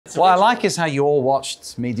What I like is how you all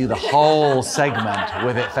watched me do the whole segment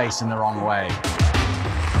with it facing the wrong way.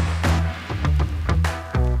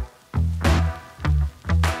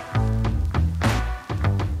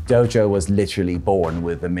 Dojo was literally born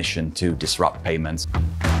with a mission to disrupt payments.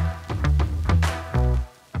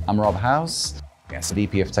 I'm Rob House,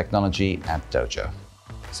 VP of Technology at Dojo.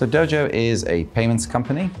 So Dojo is a payments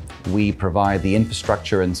company. We provide the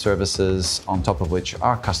infrastructure and services on top of which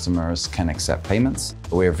our customers can accept payments.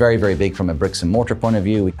 We're very, very big from a bricks and mortar point of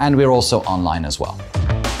view, and we're also online as well.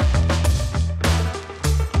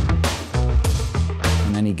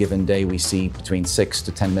 On any given day, we see between 6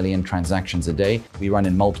 to 10 million transactions a day. We run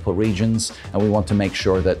in multiple regions, and we want to make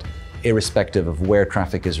sure that irrespective of where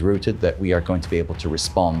traffic is routed, that we are going to be able to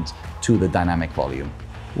respond to the dynamic volume.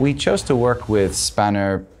 We chose to work with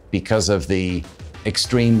Spanner because of the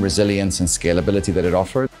extreme resilience and scalability that it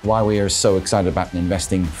offered. Why we are so excited about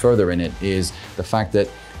investing further in it is the fact that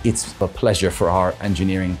it's a pleasure for our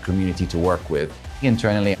engineering community to work with.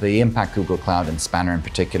 Internally, the impact Google Cloud and Spanner in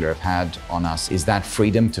particular have had on us is that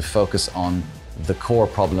freedom to focus on the core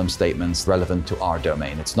problem statements relevant to our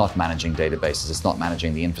domain. It's not managing databases, it's not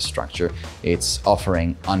managing the infrastructure, it's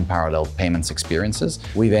offering unparalleled payments experiences.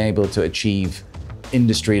 We've been able to achieve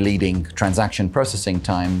industry-leading transaction processing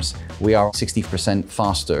times. We are 60%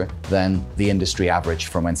 faster than the industry average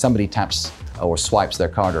from when somebody taps or swipes their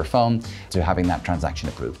card or phone to having that transaction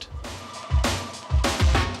approved.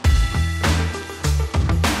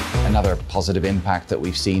 Another positive impact that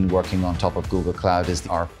we've seen working on top of Google Cloud is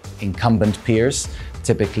our incumbent peers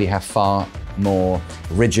typically have far more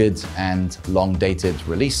rigid and long-dated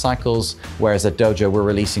release cycles, whereas at Dojo we're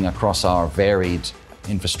releasing across our varied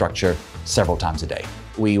infrastructure several times a day.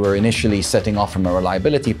 We were initially setting off from a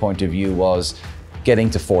reliability point of view was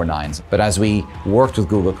getting to 4 nines. But as we worked with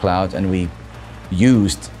Google Cloud and we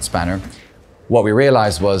used Spanner, what we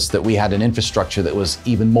realized was that we had an infrastructure that was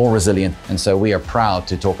even more resilient. And so we are proud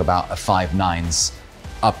to talk about a 5 nines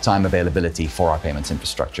uptime availability for our payments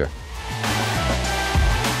infrastructure.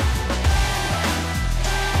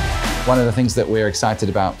 One of the things that we're excited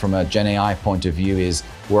about from a Gen AI point of view is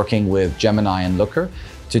working with Gemini and Looker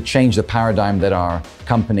to change the paradigm that our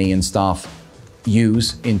company and staff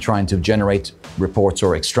use in trying to generate reports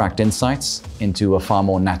or extract insights into a far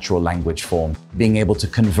more natural language form, being able to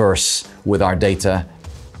converse with our data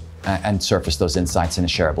and surface those insights in a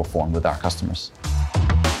shareable form with our customers.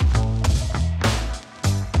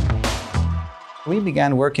 We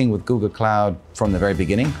began working with Google Cloud from the very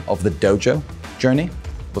beginning of the Dojo journey.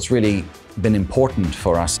 What's really been important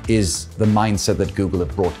for us is the mindset that Google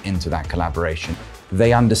have brought into that collaboration.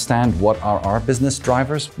 They understand what are our business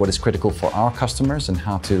drivers, what is critical for our customers, and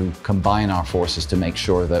how to combine our forces to make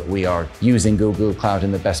sure that we are using Google Cloud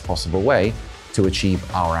in the best possible way to achieve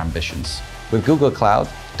our ambitions. With Google Cloud,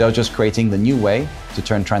 Dojo's creating the new way to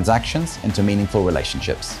turn transactions into meaningful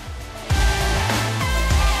relationships.